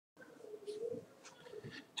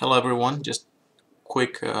Hello everyone, just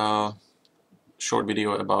quick short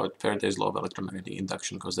video about Faraday's law of electromagnetic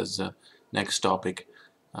induction, because that's the next topic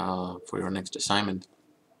for your next assignment.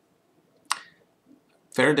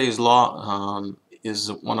 Faraday's law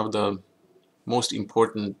is one of the most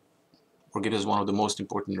important, or gives us one of the most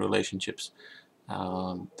important relationships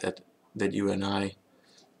that you and I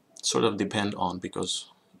sort of depend on, because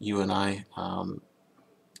you and I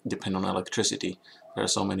depend on electricity. There are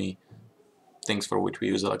so many things for which we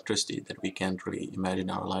use electricity that we can't really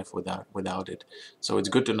imagine our life without it. So it's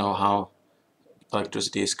good to know how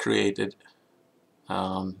electricity is created.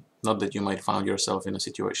 Not that you might find yourself in a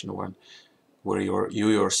situation where you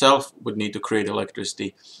yourself would need to create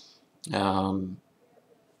electricity, um,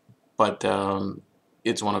 but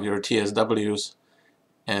it's one of your TSWs,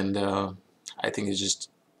 and I think it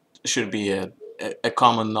just should be a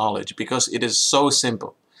common knowledge, because it is so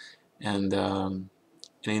simple, and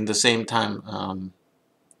in the same time,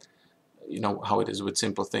 you know how it is with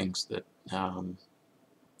simple things that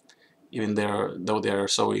even though they are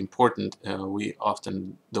so important, we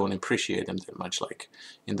often don't appreciate them that much. Like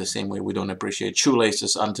in the same way, we don't appreciate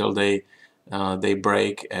shoelaces until they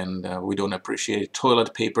break, and we don't appreciate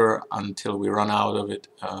toilet paper until we run out of it.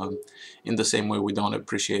 In the same way, we don't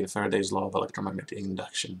appreciate Faraday's law of electromagnetic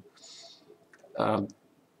induction. Um,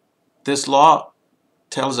 this law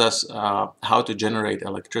tells us how to generate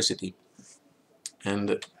electricity,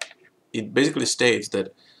 and it basically states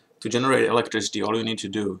that to generate electricity, all you need to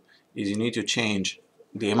do is you need to change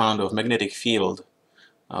the amount of magnetic field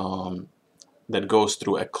um, that goes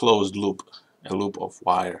through a closed loop, a loop of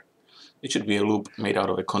wire. It should be a loop made out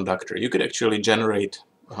of a conductor. You could actually generate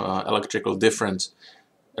electrical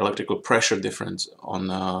pressure difference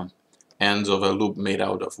on ends of a loop made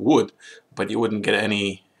out of wood, but you wouldn't get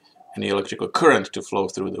any electrical current to flow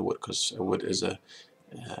through the wood, because wood is an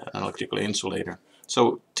electrical insulator.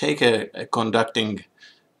 So take a conducting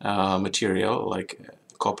material like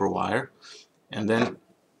copper wire, and then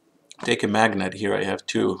take a magnet. Here I have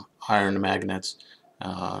two iron magnets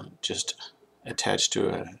just attached to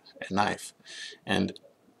a knife, and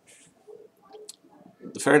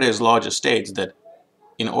the Faraday's law just states that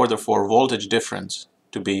in order for voltage difference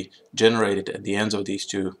to be generated at the ends of these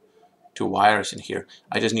two wires in here,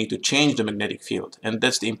 I just need to change the magnetic field. And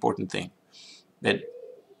that's the important thing, that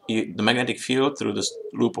the magnetic field through this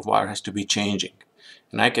loop of wire has to be changing,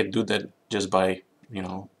 and I can do that just by, you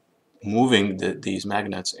know, moving these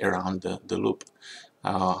magnets around the loop.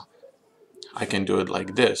 I can do it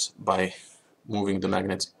like this, by moving the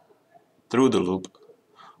magnets through the loop,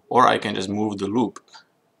 or I can just move the loop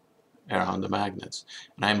around the magnets,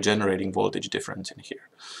 and I'm generating voltage difference in here.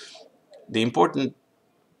 The important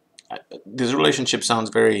this relationship sounds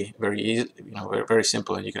very easy, you know, very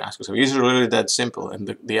simple, and you can ask yourself, is it really that simple?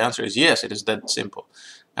 And the answer is yes, it is that simple.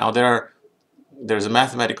 Now there's a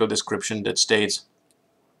mathematical description that states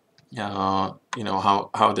you know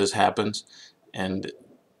how this happens, and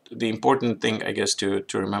the important thing, I guess, to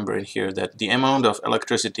remember in here, that the amount of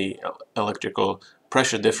electricity, electrical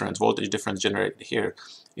pressure difference, voltage difference generated here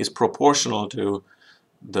is proportional to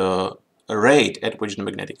the rate at which the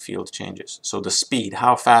magnetic field changes. So the speed,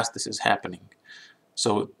 how fast this is happening.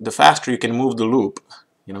 So the faster you can move the loop,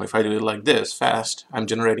 you know, if I do it like this, fast, I'm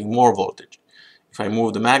generating more voltage. If I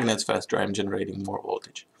move the magnets faster, I'm generating more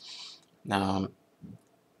voltage.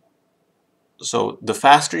 So the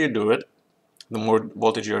faster you do it, the more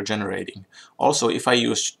voltage you're generating. Also, if I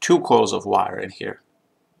use 2 coils of wire in here,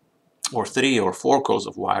 or 3 or 4 coils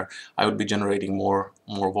of wire, I would be generating more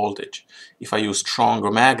voltage. If I use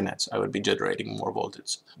stronger magnets, I would be generating more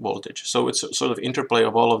voltage. So it's a sort of interplay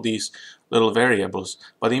of all of these little variables.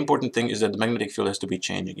 But the important thing is that the magnetic field has to be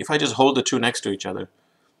changing. If I just hold the two next to each other,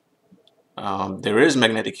 there is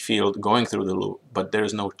magnetic field going through the loop, but there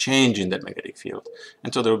is no change in that magnetic field,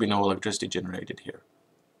 and so there will be no electricity generated here.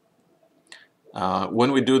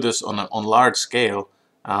 When we do this on large scale,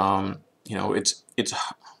 you know,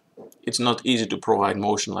 it's not easy to provide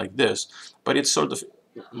motion like this, but it's sort of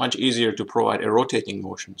much easier to provide a rotating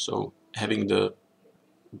motion. So having the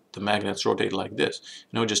magnets rotate like this,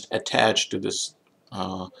 you know, just attach to this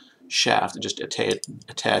shaft, just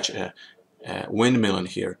attach a windmill in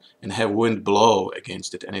here and have wind blow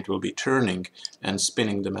against it, and it will be turning and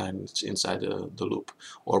spinning the magnets inside the loop.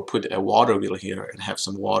 Or put a water wheel here and have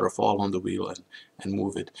some water fall on the wheel and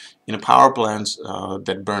move it. In power plants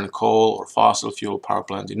that burn coal or fossil fuel power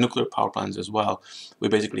plants, in nuclear power plants as well, we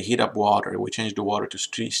basically heat up water, we change the water to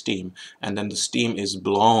steam, and then the steam is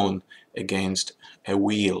blown against a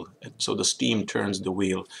wheel. So the steam turns the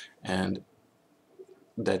wheel, and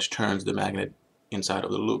that turns the magnet inside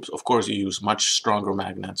of the loops. Of course, you use much stronger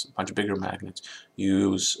magnets, much bigger magnets.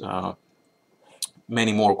 You use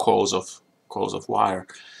many more coils of wire.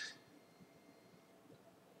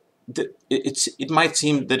 It might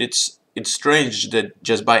seem that it's strange that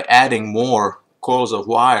just by adding more coils of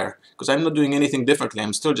wire, because I'm not doing anything differently,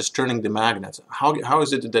 I'm still just turning the magnets. How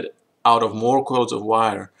is it that out of more coils of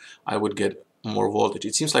wire I would get more voltage?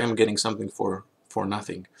 It seems like I'm getting something for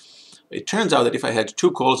nothing. It turns out that if I had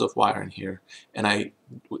 2 coils of wire in here and I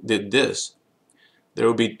did this, there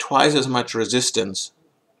would be twice as much resistance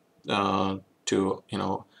to, you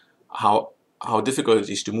know, how difficult it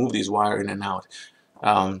is to move these wire in and out.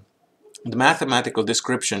 The mathematical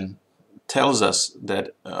description tells us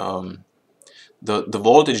that the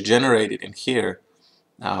voltage generated in here,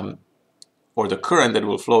 or the current that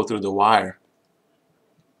will flow through the wire,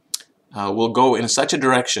 will go in such a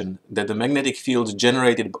direction that the magnetic field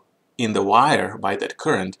generated in the wire by that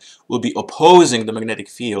current will be opposing the magnetic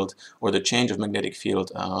field, or the change of magnetic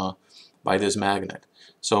field by this magnet.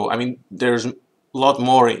 So, I mean, there's a lot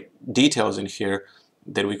more details in here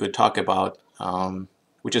that we could talk about,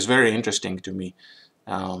 which is very interesting to me.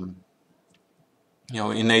 You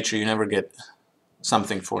know, in nature you never get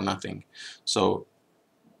something for nothing, so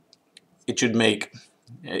it should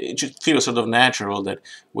feel sort of natural that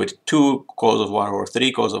with 2 coils of wire or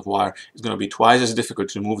 3 coils of wire, it's going to be twice as difficult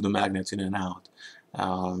to move the magnets in and out.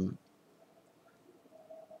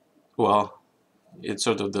 Well, it's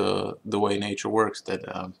sort of the way nature works,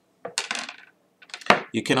 that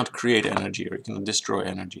you cannot create energy, or you cannot destroy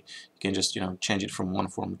energy. You can just, you know, change it from one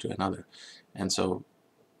form to another. And so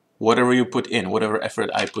whatever you put in, whatever effort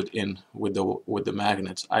I put in with the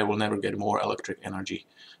magnets, I will never get more electric energy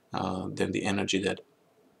than the energy that,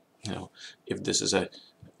 you know, if this is a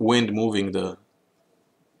wind moving the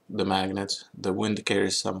magnets, the wind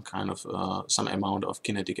carries some kind of some amount of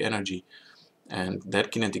kinetic energy, and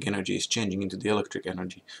that kinetic energy is changing into the electric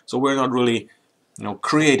energy. So we're not really, you know,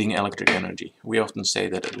 creating electric energy. We often say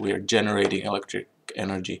that we are generating electric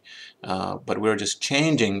energy, but we're just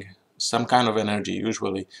changing some kind of energy,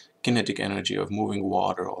 usually kinetic energy of moving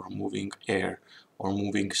water or moving air or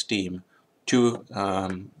moving steam, to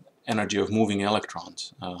energy of moving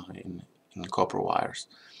electrons in copper wires.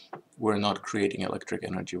 We're not creating electric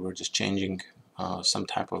energy, we're just changing some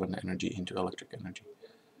type of an energy into electric energy.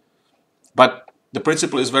 But the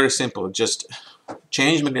principle is very simple. Just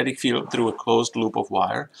change magnetic field through a closed loop of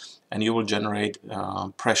wire, and you will generate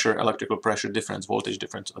pressure, electrical pressure difference, voltage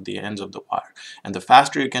difference at the ends of the wire. And the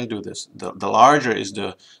faster you can do this, the larger is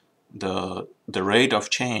the rate of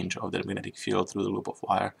change of the magnetic field through the loop of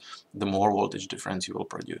wire, the more voltage difference you will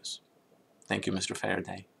produce. Thank you, Mr.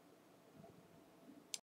 Faraday.